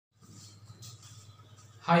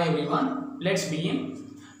Hi everyone, let's begin.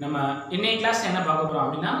 நம்ம இன்னைக்கு class என்ன பார்க்க போறோம்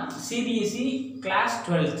அப்படினா cbse class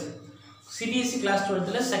 12th cbse class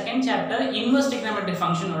 12th ல second chapter inverse trigonometric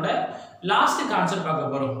function ஓட லாஸ்ட் கான்செப்ட்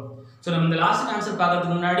பார்க்க போறோம். சோ நம்ம இந்த லாஸ்ட் கான்செப்ட்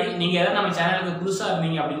பார்க்கிறதுக்கு முன்னாடி நீங்க ஏதாவது நம்ம சேனலுக்கு புதுசா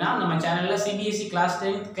இருந்தீங்க அப்படினா நம்ம சேனல்ல cbse class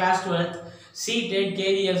 10th class 12th CTET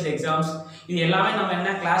KVS exams இது எல்லாமே நம்ம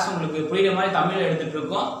என்ன கிளாஸ் உங்களுக்கு புரியுற மாதிரி தமிழ்ல எடுத்துட்டு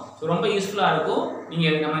இருக்கோம். சோ ரொம்ப யூஸ்ஃபுல்லா இருக்கும். நீங்க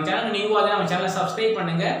நம்ம சேனலுக்கு நியூவா இருந்தா நம்ம சேனலை சப்ஸ்கிரைப்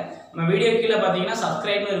பண்ணுங்க. நம்ம வீடியோ கீழ பாத்தீங்கன்னா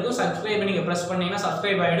சப்ஸ்கிரைப்னு இருக்கும். சப்ஸ்கிரைப் நீங்க பிரஸ் பண்ணீங்கன்னா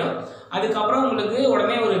சப்ஸ்கிரைப் ஆயிடும். அதுக்கு அப்புறம் உங்களுக்கு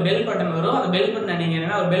உடனே ஒரு பெல் பட்டன் வரும். அந்த பெல் பட்டன் நீங்க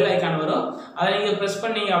என்னன்னா ஒரு பெல் ஐகான் வரும். அதை நீங்க பிரஸ்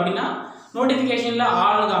பண்ணீங்க அப்படினா நோட்டிஃபிகேஷன்ல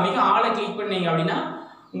ஆல் காமிக்கும். ஆளை கிளிக் பண்ணீங்க அப்படினா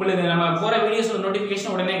உங்களுக்கு நம்ம போற வீடியோஸோட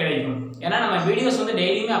நோட்டிஃபிகேஷன் உடனே கிடைக்கும். ஏன்னா நம்ம வீடியோஸ் வந்து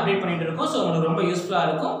டெய்லியுமே அப்டேட் பண்ணிட்டு இருக்கோம். சோ உங்களுக்கு ரொம்ப யூஸ்ஃபுல்லா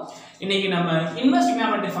இருக்கும். இன்னைக்கு நம்ம இன்வெர்ஸ்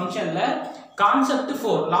trigonometric ஃபங்க்ஷன்ல கான்செப்ட்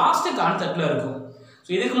 4 லாஸ்ட் கான்செப்ட்ல இருக்கும். சோ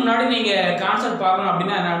இதுக்கு முன்னாடி நீங்க கான்செப்ட் பார்க்கணும்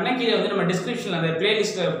அப்படினா என்ன கீழ வந்து நம்ம டிஸ்கிரிப்ஷன்ல அந்த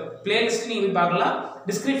பிளேலிஸ்ட் நீங்க போய் பார்க்கலாம்.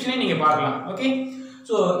 டிஸ்கிரிப்ஷனே நீங்க பார்க்கலாம். ஓகே.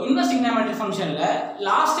 சோ இன்வெர்ஸ் trigonometric ஃபங்க்ஷன்ல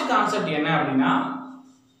லாஸ்ட் கான்செப்ட் என்ன அப்படினா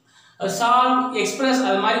சால்வ் எக்ஸ்பிரஸ்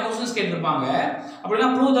அது மாதிரி क्वेश्चंस கேட்டிருப்பாங்க. அப்படினா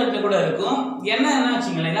ப்ரூவ் தட்ல கூட இருக்கும். என்ன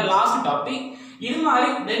வெச்சீங்களா லாஸ்ட் டாபிக் இது மாதிரி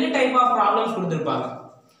ரெண்டு டைப் ஆஃப் ப்ராப்ளம்ஸ் கொடுத்திருப்பாங்க.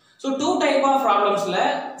 So two type of ப்ராப்ளம்ஸ்ல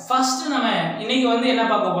first நம்ம இன்னைக்கு வந்து என்ன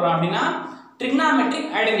பார்க்க போறோம் அப்படினா trigonometric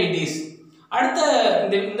identities. அடுத்த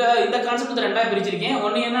இந்த கான்செப்ட் ரெண்டா பிரிச்சிருக்கேன்.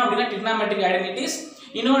 ஒன்னு என்ன அப்படினா trigonometric identities,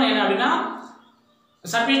 இன்னொன்னு என்ன அப்படினா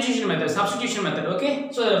substitution method. ஓகே.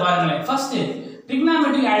 சோ இத பாருங்க. ஃபர்ஸ்ட்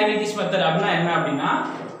trigonometric identities method அப்படினா என்ன அப்படினா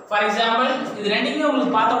ஃபார் எக்ஸாம்பிள் இது ரெண்டுமே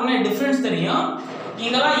உங்களுக்கு பார்த்த உடனே டிஃபரன்ஸ் தெரியும்.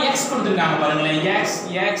 இங்கலாம் x கொடுத்திருக்காங்க பாருங்க.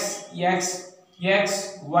 x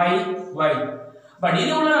y y. பட்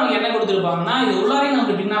இது உள்ள நமக்கு என்ன கொடுத்திருப்பாங்கன்னா இது உள்ளாரே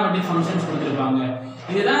நமக்கு trigonometric functions கொடுத்திருப்பாங்க.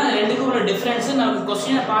 இதுதான் ரெண்டுக்கும் உள்ள டிஃபரன்ஸ். நமக்கு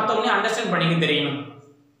क्वेश्चனை பார்த்த உடனே அண்டர்ஸ்டாண்ட் பண்ணிக்க தெரியணும்.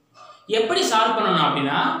 எப்படி சால்வ் பண்ணனும்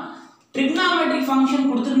அப்படினா trigonometric function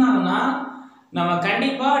கொடுத்திருந்தாங்கன்னா நம்ம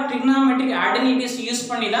கண்டிப்பா trigonometric identities யூஸ்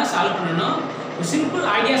பண்ணி தான் சால்வ் பண்ணனும். சிம்பிள்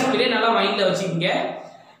ஐடியாஸ் அப்படியே நல்லா மைண்ட்ல வச்சுக்கங்க.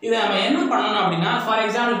 இத நம்ம என்ன பண்ணனும் அப்படினா ஃபார்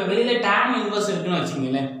எக்ஸாம்பிள் இப்ப வெளியில tan இன்வெர்ஸ் இருக்குன்னு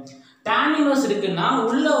வச்சுக்கீங்களே. tan இன்வெர்ஸ் இருக்குன்னா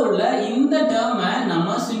உள்ள இந்த டேர்மை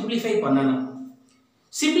நம்ம சிம்பிளிஃபை பண்ணனும்.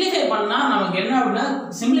 சிம்பிளிஃபை பண்ணா நமக்கு என்ன அப்படினா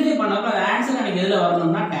சிம்பிளிஃபை பண்ணப்ப அந்த ஆன்சர் எனக்கு எதுல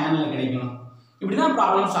வரணும்னா tan ல கிடைக்கணும். இப்படி தான்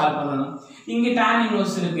ப்ராப்ளம் சால்வ் பண்ணனும். இங்க tan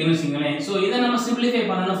இன்வெர்ஸ் இருக்குன்னு வச்சுக்கீங்களே. சோ இத நம்ம சிம்பிளிஃபை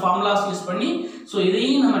பண்ணனும் ஃபார்முலாஸ் யூஸ் பண்ணி. சோ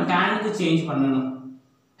இதையும் நம்ம tan க்கு சேஞ்ச் பண்ணனும்.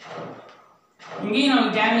 இங்கேயும்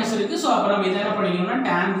நமக்கு tan இன்வெர்ஸ் இருக்கு. சோ அப்புறம் நம்ம இத என்ன பண்ணிக்கணும்னா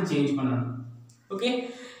tan க்கு சேஞ்ச் பண்ணனும். ஓகே.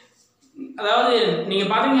 அதாவது நீங்க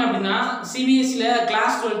பாத்தீங்க அப்படினா CBSE ல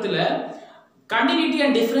கிளாஸ் 12th ல continuity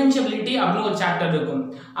and differentiability அப்படின ஒரு சாப்டர் இருக்கும்.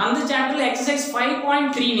 அந்த சாப்டர்ல எக்சர்சைஸ்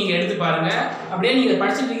 5.3 நீங்க எடுத்து பாருங்க. அப்படியே நீங்க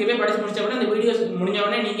படிச்சிட்டு இருக்கவே படிச்சு முடிச்ச உடனே இந்த வீடியோ முடிஞ்ச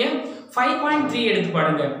உடனே நீங்க 5.3 எடுத்து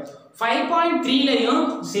பாருங்க. 5.3 லயும்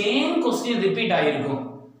சேம் क्वेश्चन ரிப்பீட் ஆயிருக்கும்.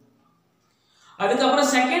 அதுக்கு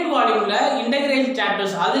அப்புறம் செகண்ட் வால்யூம்ல இன்டகிரேஷன்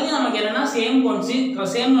சாப்டர்ஸ் அதுலயும் நமக்கு என்னன்னா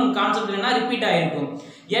சேம் கான்செப்ட் என்ன ரிப்பீட் ஆயிருக்கும்.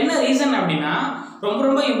 என்ன ரீசன் அப்படினா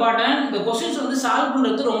ரொம்ப இம்பார்ட்டன்ட். இந்த क्वेश्चंस வந்து சால்வ்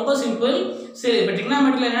பண்றது ரொம்ப சிம்பிள். சரி இப்ப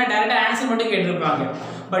trigonometryல என்ன டைரக்டா ஆன்சர் மட்டும் கேட்டிருப்பாங்க.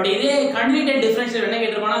 பட் இதே continuity and differential என்ன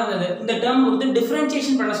கேட்டிருப்பாங்கன்னா இந்த டேர்ம் கொடுத்து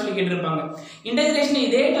டிஃபரன்ஷியேஷன் பண்ண சொல்லி கேட்டிருப்பாங்க. இன்டகிரேஷன்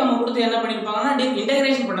இதே டேர்ம் கொடுத்து என்ன பண்ணிருப்பாங்கன்னா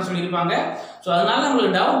இன்டகிரேஷன் பண்ண சொல்லி இருப்பாங்க. சோ அதனால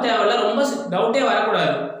உங்களுக்கு டவுட் தேவையில்ல. ரொம்ப டவுட்டே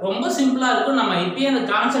வரக்கூடாது. ரொம்ப சிம்பிளா இருக்கும். நம்ம இப்பயே அந்த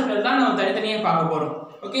கான்செப்ட் எல்லாம் நம்ம தனித்தனியா பார்க்க போறோம்.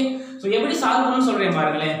 ஓகே. சோ எப்படி சால்வ் பண்ணனும் சொல்றேன்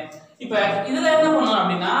பாருங்களேன். இப்போ இதுல என்ன பண்ணனும்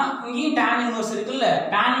அப்படினா இங்க tan இன்வெர்ஸ் இருக்குல்ல.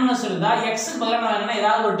 tan இன்வெர்ஸ் இருந்தா x க்கு பதிலா நான் என்ன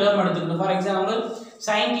ஏதாவது ஒரு டேர்ம் எடுத்துக்கணும். For example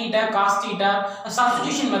sin θ cos θ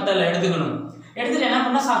substitution மெத்தட்ல எடுத்துக்கணும். எடுத்துட்டு என்ன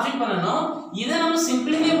பண்ணா சப்ஸ்டிட் பண்ணனும். இத நம்ம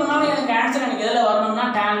சிம்பிளிஃபை பண்ணாலும் எனக்கு ஆன்சர் எனக்கு எதுல வரணும்னா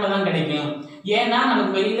tan ல தான் கிடைக்கும். ஏன்னா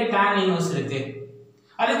நமக்கு வெளியில tan இன்வெர்ஸ் இருக்கு.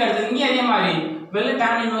 அதுக்கு அடுத்து இங்க அதே மாதிரி வெளியில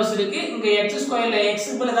tan இன்வெர்ஸ் இருக்கு. இங்க x2 ல x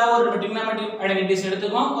க்கு பதிலா ஏதாவது ஒரு trigonometric identities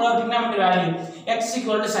எடுத்துக்கோம். ஒரு trigonometric value x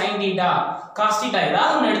 = sin θ cos θ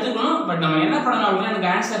ஏதாவது ஒன்னு எடுத்துக்கணும். பட் நம்ம என்ன பண்ணனும் அப்படினா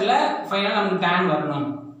எனக்கு ஆன்சர்ல ஃபைனலா நமக்கு tan வரணும்.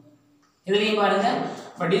 இதுலயும் பாருங்க.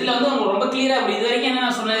 பட் இதுல வந்து உங்களுக்கு ரொம்ப கிளியரா அப்படி இது வரைக்கும் என்ன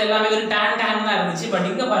நான் சொன்னது எல்லாமே வெறும் tan தான் இருந்துச்சு. பட்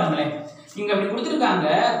இங்க பாருங்களே. இங்க அப்படி கொடுத்திருக்காங்க.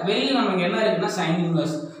 வெளியில நமக்கு என்ன இருக்குன்னா sin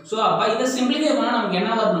இன்வெர்ஸ். சோ அப்ப இத சிம்பிளிஃபை பண்ணா நமக்கு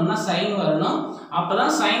என்ன வரணும்னா sin வரணும்.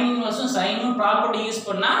 அப்பதான் sin இன்வெர்ஸும் sinம் ப்ராப்பர்ட்டி யூஸ்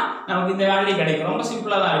பண்ணா நமக்கு இந்த வேல்யூ கிடைக்கும். ரொம்ப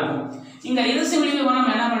சிம்பிளா தான் இருக்கும். இங்க இத சிம்பிளிஃபை பண்ணா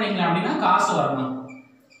நம்ம என்ன பண்ணிக்கலாம் அப்படினா cos வரணும்.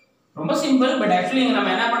 ரொம்ப சிம்பிள். பட் एक्चुअली இங்க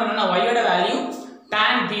நம்ம என்ன பண்ணனும்னா y ஓட வேல்யூ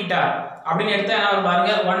tan θ அப்படினு எடுத்தா என்ன வரும்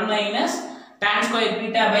பாருங்க. 1 - tan square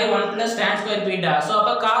θ by 1 + tan square θ. So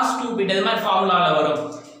அப்ப cos 2 θ இது மாதிரி ஃபார்முலால வரும்.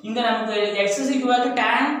 இங்க நமக்கு x =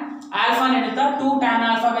 tan alpha ன்னு எடுத்தா 2 tan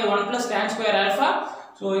alpha by 1 + tan square alpha.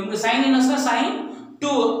 So இங்க sin இன்வெர்ஸ்னா sin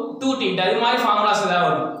 2 θ இது மாதிரி ஃபார்முலாஸ் ஏதாவது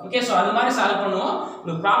வரும். ஓகே. சோ அது மாதிரி சால்வ் பண்ணுவோம்.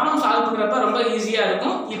 ஒரு ப்ராப்ளம் சால்வ் பண்றப்ப ரொம்ப ஈஸியா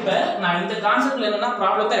இருக்கும். இப்போ நான் இந்த கான்செப்ட்ல என்னன்னா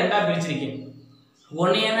ப்ராப்ளத்தை ரெண்டா பிரிச்சிருக்கேன்.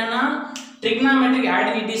 ஒன்னு என்னன்னா trigonometric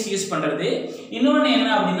identities யூஸ் பண்றது. இன்னொன்னு என்ன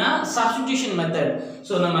அப்படின்னா substitution method.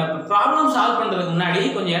 ஸோ நம்ம ப்ராப்ளம் சால்வ் பண்றதுக்கு முன்னாடி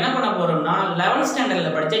கொஞ்சம் என்ன பண்ண போறோம்னா 11th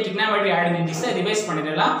ஸ்டாண்டர்ட்ல படிச்ச trigonometric identities ரிவைஸ்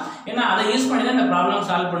பண்ணிடலாம். ஏன்னா அதை யூஸ் பண்ணி தான் இந்த ப்ராப்ளம்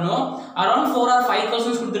சால்வ் பண்ணுவோம். அரௌண்ட் 4 or 5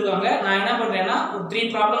 क्वेश्चंस கொடுத்திருக்காங்க. நான் என்ன பண்றேன்னா 3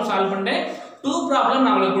 ப்ராப்ளம் சால்வ் பண்றேன். 2 ப்ராப்ளம்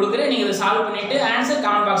நான் உங்களுக்கு கொடுக்குறேன். நீங்க இதை சால்வ் பண்ணிட்டு ஆன்சர்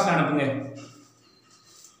கமெண்ட் பாக்ஸ்ல அனுப்புங்க.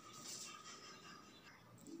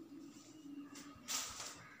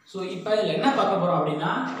 ஸோ இப்போ இதில் என்ன பார்க்க போகிறோம் அப்படின்னா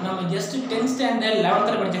நம்ம ஜஸ்ட் 10th ஸ்டாண்டர்ட்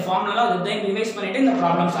 11th படித்த ஃபார்முலா அதை ரிவைஸ் பண்ணிட்டு இந்த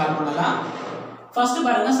ப்ராப்ளம் சால்வ் பண்ணலாம். ஃபர்ஸ்ட்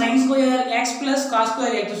பாருங்க sin square x plus cos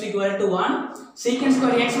square x is equal to 1, secant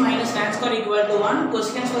square x minus tan square equal to 1,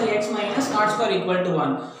 cosecant square x minus cot square equal to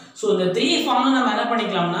 1. So இந்த 3 formula நம்ம என்ன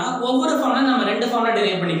பண்ணிக்கலாம்னா ஒவ்வொரு formula நம்ம 2 formula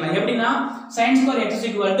derive பண்ணிக்கலாம். எப்படின்னா sin square x is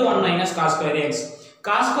equal to 1 minus cos square x,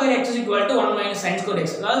 cos square x is equal to 1 minus sin square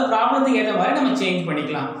x. அதாவது ப்ராப்ளத்துக்கு ஏற்ற மாதிரி நம்ம சேஞ்ச்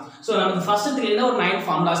பண்ணிக்கலாம். ஸோ நமக்கு ஃபர்ஸ்ட் 3ல ஒரு 9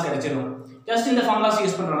 ஃபார்முலாஸ் கிடைச்சிடும். ஜஸ்ட் இந்த ஃபார்முலாஸ்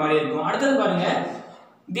யூஸ் பண்ற மாதிரி இருக்கும். அடுத்தது பாருங்க,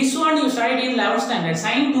 this one you studied in 11th standard.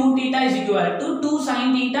 Sin 2 theta is equal to 2 sin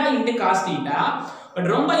theta into cos theta. But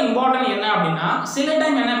ரொம்ப இம்பார்ட்டன்ட் என்ன அப்படின்னா சில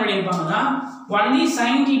டைம் என்ன பண்ணிருப்பாங்கன்னா only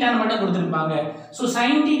sin theta ன்னு மட்டும் கொடுத்திருப்பாங்க. ஸோ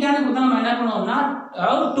sin theta ன்னு கொடுத்தா நம்ம என்ன பண்ணுவோம்னா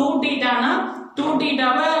அதாவது 2 theta னா 2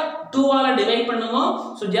 theta-வை 2 ஆல டிவைட் பண்ணுவோம்.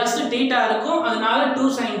 ஸோ ஜஸ்ட் theta இருக்கும். அதனால 2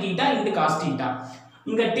 sin theta into cos theta.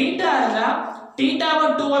 இங்க theta இருந்தா theta-வை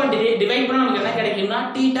 2 ஆல டிவைட் பண்ணா நமக்கு என்ன கிடைக்கும்னா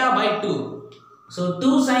theta by 2. So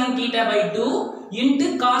 2 sin theta by 2 into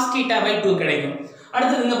cos theta by 2 கிடைக்கும்.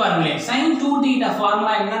 அடுத்து இங்க பாருங்களேன், sin 2 theta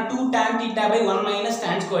ஃபார்முலா என்ன 2 tan theta by 1 minus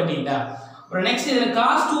tan square theta. அப்புறம் நெக்ஸ்ட் இதுல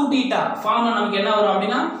cos 2 theta ஃபார்முலா நமக்கு என்ன வரும்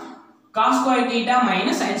அப்படின்னா cos square theta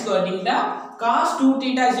minus sin square theta. cos 2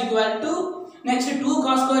 theta is equal to next 2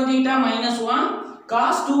 cos square theta minus 1,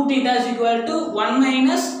 cos 2 theta is equal to 1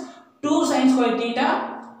 minus 2 sin square theta.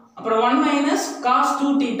 அப்புறம் 1 minus cos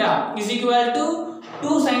 2 theta is equal to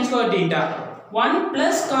 2 sin square theta. 1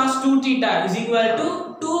 plus cos 2 theta is equal to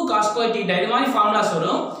 2 cos square theta. இது மாதிரி formulas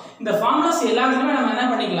வரும். இந்த formulas எல்லாத்தையுமே நம்ம என்ன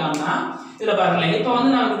பண்ணிக்கலாம்னா இதுல பாருங்களேன், இப்போ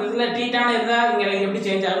வந்து நமக்கு இதுல theta-ன்னு இருந்தா இங்க எப்படி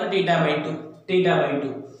சேஞ்ச் ஆகும் theta by 2, theta by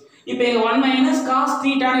 2. இப்போ இங்க 1 minus cos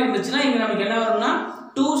theta-ன்னு இருந்துச்சுன்னா இங்க நமக்கு என்ன வரும்னா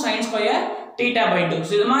 2 sin square theta by 2.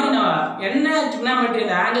 So இது மாதிரி நம்ம என்ன trigonometry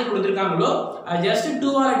இந்த ஆங்கிள் கொடுத்திருக்காங்களோ அது ஜஸ்ட்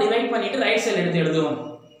 2 ஆல டிவைட் பண்ணிட்டு ரைட் சைடு எடுத்து எழுதுவோம்.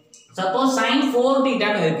 சப்போஸ் sin 4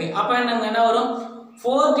 theta-ன்னு இருக்கு. அப்ப நமக்கு என்ன வரும்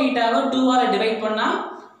 4 theta-வை 2 ஆல டிவைட் பண்ணா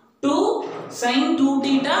 2 sin 2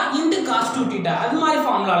 theta into cos 2 theta. அது மாதிரி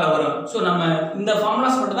ஃபார்முலால வரும். சோ நம்ம இந்த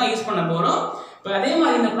ஃபார்முலாஸ் மட்டும் தான் யூஸ் பண்ண போறோம். இப்போ அதே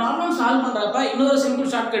மாதிரி இந்த ப்ராப்ளம் சால்வ் பண்றப்ப இன்னொரு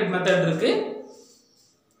சிம்பிள் ஷார்ட்கட் மெத்தட் இருக்கு.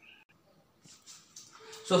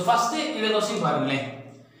 சோ ஃபர்ஸ்ட் இந்த क्वेश्चन பாருங்களேன்.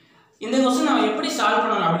 இந்த क्वेश्चन நம்ம எப்படி சால்வ்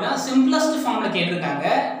பண்ணனும் அப்படினா சிம்பிளஸ்ட் ஃபார்ம்ல கேட்டிருக்காங்க.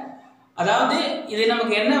 அதாவது இது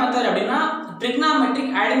நமக்கு என்ன மெத்தட் அப்படினா trigonometric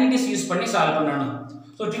identities யூஸ் பண்ணி சால்வ் பண்ணனும்.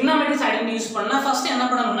 So trigonometric identity யூஸ் பண்ணா ஃபர்ஸ்ட் என்ன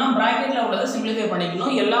பண்ணனும்னா பிராக்கெட்ல உள்ளத சிம்பிளிஃபை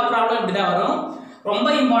பண்ணிக்கணும். எல்லா ப்ராப்ளம் இப்படி தான் வரும். ரொம்ப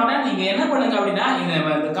இம்பார்ட்டன்ட். நீங்க என்ன பண்ணுங்க அப்படினா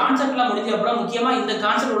இந்த கான்செப்ட்லாம் முடிஞ்ச அப்புறம் முக்கியமா இந்த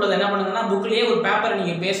கான்செப்ட் உள்ளத என்ன பண்ணுங்கன்னா புக்லயே ஒரு பேப்பரை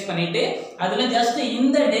நீங்க பேஸ்ட் பண்ணிட்டு அதுல ஜஸ்ட்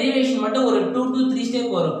இந்த டெரிவேஷன் மட்டும் ஒரு 2 to 3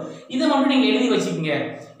 ஸ்டெப் வரும். இத மட்டும் நீங்க எழுதி வச்சுக்கங்க.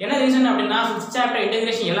 என்ன ரீசன் அப்படினா 5th சாப்டர்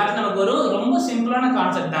இன்டகிரேஷன் எல்லாத்துக்கும் நமக்கு வரும். ரொம்ப சிம்பிளான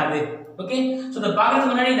கான்செப்ட் தான் அது. ஓகே, சோ இத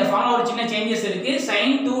பார்க்கிறதுக்கு முன்னாடி இந்த ஃபார்முலா ஒரு சின்ன சேஞ்சஸ் இருக்கு. sin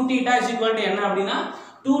 2 theta = என்ன அப்படினா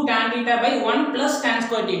 2 tan theta by 1 plus tan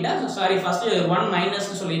square theta. So sorry, first 1 minus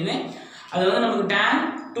னு சொல்லிருந்தேன். அது வந்து நமக்கு tan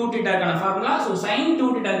 2 theta கான ஃபார்முலா. So sin 2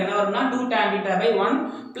 theta என்ன வரும்னா 2 tan theta by 1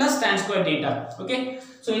 plus tan square theta. Okay,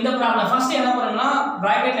 so இந்த ப்ராப்ளம் ஃபர்ஸ்ட் என்ன பண்ணனும்னா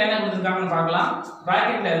பிராக்கெட்ல என்ன கொடுத்திருக்காங்கன்னு பார்க்கலாம்.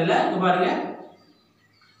 பிராக்கெட்ல இதுல இங்க பாருங்க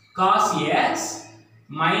cos x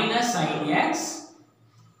minus sin x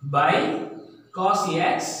by cos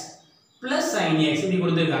x plus sin x இப்படி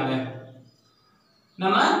கொடுத்திருக்காங்க.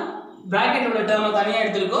 நம்ம bracket உள்ள term தனியா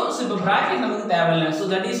எடுத்துக்கோம். சோ இப்போ bracket நமக்கு தேவையில்லை. so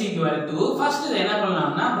that is equal to first இது என்ன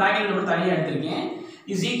பண்ணலாம்னா bracket உள்ள தனியா எடுத்துக்கேன்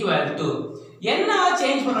is equal to என்ன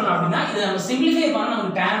சேஞ்ச் பண்ணனும் அப்படினா இத நம்ம சிம்பிளிஃபை பண்ணா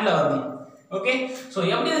நமக்கு tan ல வரணும். ஓகே, சோ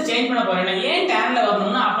எப்படி இத சேஞ்ச் பண்ண போறேன்னா ஏன் tan ல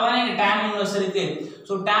வரணும்னா அப்பதான் இங்க tan இன்வெர்ஸ் இருக்கு.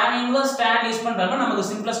 So tan inverse tan use பண்றப்ப நமக்கு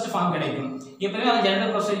சிம்பிளஸ்ட் ஃபார்ம் கிடைக்கும். எப்பவுமே அது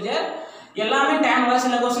ஜெனரல் ப்ரொசீஜர். எல்லாமே tan இன்வெர்ஸ்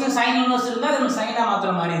இல்ல क्वेश्चन sin இன்வெர்ஸ் இருந்தா அது நம்ம sin ஆ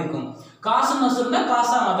மாத்துற மாதிரி இருக்கும். cos இன்வெர்ஸ் இருந்தா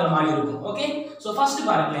cos ஆ மாத்துற மாதிரி இருக்கும். ஓகே, சோ ஃபர்ஸ்ட்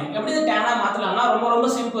பாருங்க எப்படி இத tan ஆ மாத்தலாம்னா ரொம்ப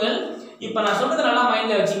சிம்பிள். இப்போ நான் சொல்றது நல்லா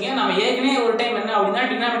மைண்ட்ல வச்சீங்க. நம்ம ஏற்கனவே ஒரு டைம் என்ன அப்படினா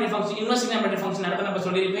trigonometric function inverse trigonometric function நடத்தனப்ப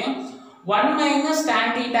சொல்லிருப்பேன். 1 minus tan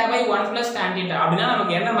theta by 1 plus tan theta அப்படினா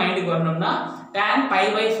நமக்கு என்ன மைண்டுக்கு வரணும்னா tan pi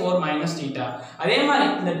by 4 minus theta. அதே மாதிரி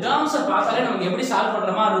இந்த டேர்ம்ஸ் பார்த்தாலே நமக்கு எப்படி சால்வ்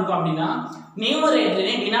பண்ற மாதிரி இருக்கும் அப்படினா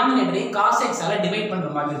நியூமரேட்டரையும் டினாமினேட்டரையும் cos x ஆல டிவைட் பண்ற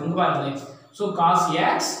மாதிரி இருக்கும். பாருங்க, so cos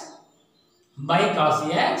x by cos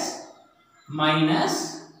x minus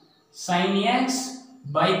sin x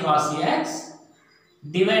by cos x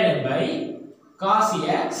divided by cos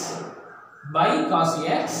x by cos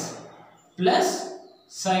x plus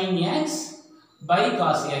sin x by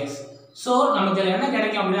cos x. So நமக்கு என்ன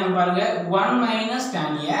கிடைக்கும் அப்படினா பாருங்க 1 minus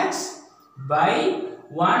tan x by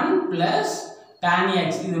 1 plus tan x.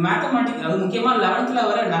 இது mathematics அது முக்கியமா 11th ல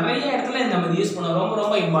வர நிறைய இடத்துல இந்த நம்ம யூஸ் பண்ணுவோம். ரொம்ப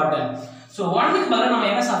ரொம்ப இம்பார்ட்டன்ட். சோ 1 க்கு பதிலா நம்ம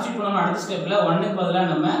என்ன சப்ஸ்டிட்யூட் பண்ணனும் அடுத்த ஸ்டெப்ல 1 க்கு பதிலா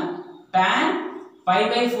நம்ம tan pi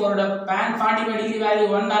by 4 ஓட tan 45 டிகிரி வேல்யூ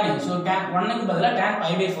 1 தானே. சோ tan 1 க்கு பதிலா tan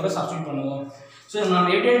pi by 4 சப்ஸ்டிட்யூட் பண்ணுவோம். சோ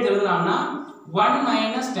நம்ம எப்படி எழுதலாம்னா 1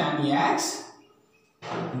 minus tan x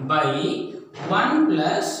by 1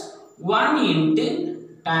 plus 1 into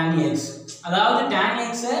tan x. அதாவது tan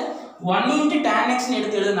x 1 into tan x னு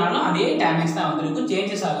எடுத்து எழுதினாலும் அதே tan x தான் வந்திருக்கும்,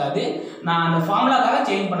 சேஞ்சஸ் ஆகாது. நான் அந்த ஃபார்முலாக்காக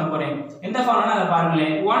சேஞ்ச் பண்ண போறேன். எந்த ஃபார்முலானா அத பாருங்களே.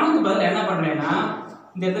 1 க்கு பதிலா என்ன பண்றேன்னா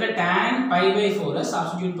இந்த இடத்துல tan pi by 4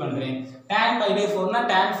 சப்ஸ்டிட்யூட் பண்றேன். tan pi by 4 னா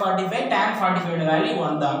tan 45, tan 45 ஓட வேல்யூ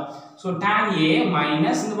 1 தான். சோ tan a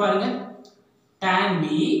minus இங்க பாருங்க tan b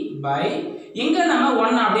by இங்க நம்ம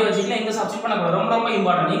 1 அப்படியே வச்சுக்கலாம், இங்க சப்ஸ்டிட்யூட் பண்ண கூடாது, ரொம்ப ரொம்ப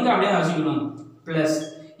இம்பார்ட்டன்ட். இங்க அப்படியே வச்சுக்கணும் பிளஸ்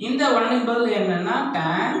இந்த 1 க்கு பதிலா என்னன்னா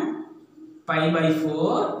tan pi by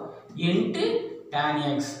 4 into tan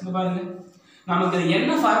x. இங்க பாருங்க நமக்கு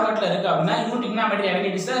என்ன ஃபார்மட்ல இருக்கு அப்படினா யூனிட் டிக்னாமெட்ரிக்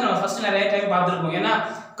ஐடென்டிட்டிஸ் நம்ம ஃபர்ஸ்ட் நிறைய டைம் பார்த்திருப்போம். ஏனா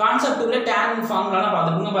கான்செப்ட் 2ல tan ஃபார்முலாலாம்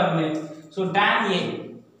பார்த்திருப்போம் பாருங்க. So tan a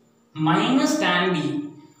minus tan b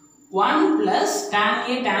 1 plus tan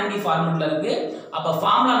a tan b ஃபார்மட்ல இருக்கு. அப்ப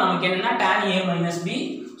ஃபார்முலா நமக்கு என்னன்னா tan a minus b.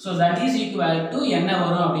 So that is equal to என்ன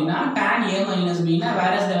வரும் அப்படினா tan a minus b னா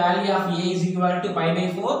whereas the value of a is equal to pi by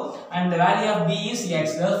 4 and the value of b is x,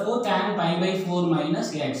 therefore tan pi by 4 minus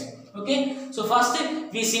x. Okay, so first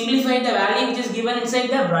we simplify the value which is given inside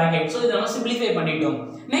the bracket. So இத நம்ம simplify பண்ணிட்டோம்.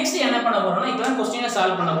 next என்ன பண்ண போறோம்னா இப்போதான் क्वेश्चனை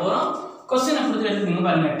solve பண்ண போறோம். क्वेश्चனை கொடுத்து எடுத்துக்கங்க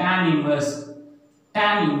பாருங்க.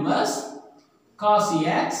 tan inverse cos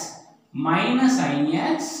x minus sin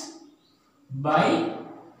x by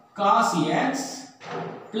cos x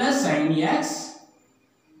plus sin x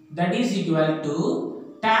that is equal to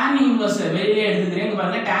tan inverse வெளியில எடுத்துக்கிறேன்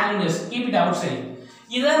பாருங்க. tan inverse keep it outside.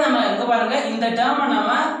 இத நம்ம இங்க பாருங்க இந்த டேர்மை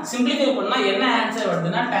நம்ம சிம்பிளிஃபை பண்ணா என்ன ஆன்சர்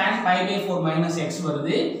வருதுன்னா tan pi by 4 minus x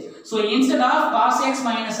வருது. So instead of cos x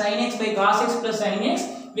minus sin x by cos x plus sin x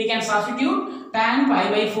we can substitute tan pi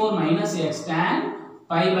by 4 minus x, tan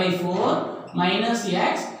pi by 4 minus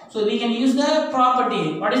x. So we can use the property.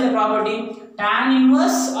 What is the property? Tan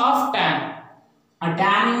inverse of tan,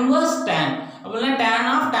 tan inverse tan, அப்படினா tan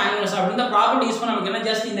of tan inverse அப்படிங்கற property use பண்ணா நமக்கு என்ன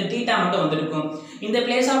just இந்த θ மட்டும் வந்திருக்கும். In the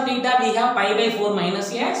place of θ we have pi by 4 minus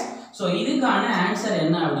x. So இதுக்கான answer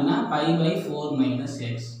என்ன அப்படினா pi by 4 minus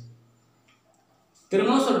x.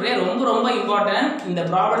 திரும்ப சொல்றேன், ரொம்ப ரொம்ப இம்பார்ட்டன்ட். இந்த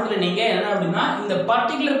ப்ராப்ளத்துல நீங்க என்ன அப்படினா இந்த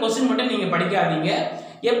பர்టిక్యులர் क्वेश्चन மட்டும் நீங்க படிக்காதீங்க,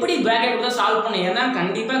 எப்படி பிராக்கெட் கொடுத்தா சால்வ் பண்ண. ஏன்னா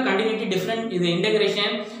கண்டிப்பா கண்டினியூட்டி டிஃபரண்ட், இது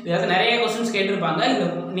இன்டகிரேஷன், இதுல நிறைய क्वेश्चंस கேட்டிருப்பாங்க. இந்த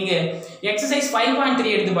நீங்க எக்சர்சைஸ்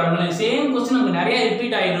 5.3 எடுத்து பாருங்க, சேம் क्वेश्चन நமக்கு நிறைய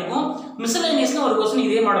ரிப்பீட் ஆயிருக்கும். மிஸ்செலேனியஸ்ல ஒரு क्वेश्चन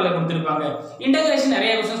இதே மாடல்ல கொடுத்திருப்பாங்க, இன்டகிரேஷன்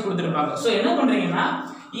நிறைய क्वेश्चंस கொடுத்திருப்பாங்க. சோ என்ன பண்றீங்கன்னா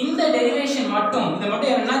இந்த டெரிவேஷன் மட்டும் இத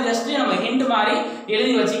மட்டும் என்னன்னா ஜஸ்ட் நம்ம ஹிண்ட் மாதிரி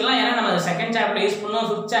எழுதி வச்சுக்கலாம். ஏன்னா நம்ம செகண்ட் சாப்டர் யூஸ் பண்ணோம்,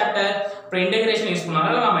 5th சாப்டர் அப்புறம் இன்டகிரேஷன் யூஸ்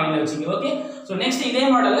பண்ணனால நம்ம மைண்ட்ல வச்சுங்க. ஓகே, சோ நெக்ஸ்ட் இதே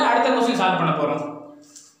மாடல்ல அடுத்த क्वेश्चन சால்வ் பண்ண போறோம்.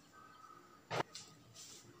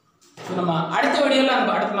 நம்ம அடுத்த வீடியோல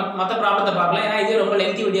அடுத்த மற்ற ப்ராப்ளத்தை பார்க்கலாம். ஏன்னா இது ரொம்ப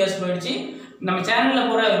லென்த்தி வீடியோஸ் போயிடுச்சு. நம்ம சேனல்ல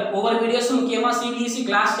போற ஒவ்வொரு வீடியோஸும் முக்கியமா சிபிஎஸ்இ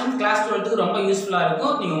கிளாஸ் 10 கிளாஸ் 12 ரொம்ப யூஸ்ஃபுல்லா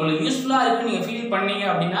இருக்கும். நீங்க உங்களுக்கு யூஸ்ஃபுல்லா இருக்கு நீங்க ஃபீல் பண்ணீங்க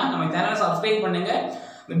அப்படின்னா நம்ம சேனலை சப்ஸ்கிரைப் பண்ணுங்க.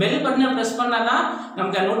 இந்த பெல் பட்டனை பிரஸ் பண்ணாதான்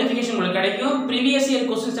நமக்கு நோட்டிஃபிகேஷன் உங்களுக்கு கிடைக்கும். ப்ரீவியஸ் இயர்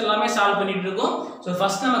क्वेश्चंस எல்லாமே சால்வ் பண்ணிட்டு இருக்கோம். ஸோ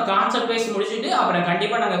ஃபர்ஸ்ட் நம்ம கான்செப்ட் வைஸ் முடிச்சிட்டு அப்புறம்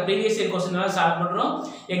கண்டிப்பா நாங்க ப்ரீவியஸ் இயர் क्वेश्चन எல்லாம் சால்வ் பண்றோம்.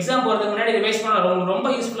 எக்ஸாம் போறதுக்கு முன்னாடி ரிவைஸ் பண்ண ரொம்ப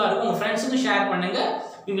யூஸ்ஃபுல்லா இருக்கும். உங்க ஃப்ரெண்ட்ஸுக்கு ஷேர் பண்ணுங்க.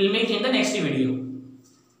 We will meet in the next video.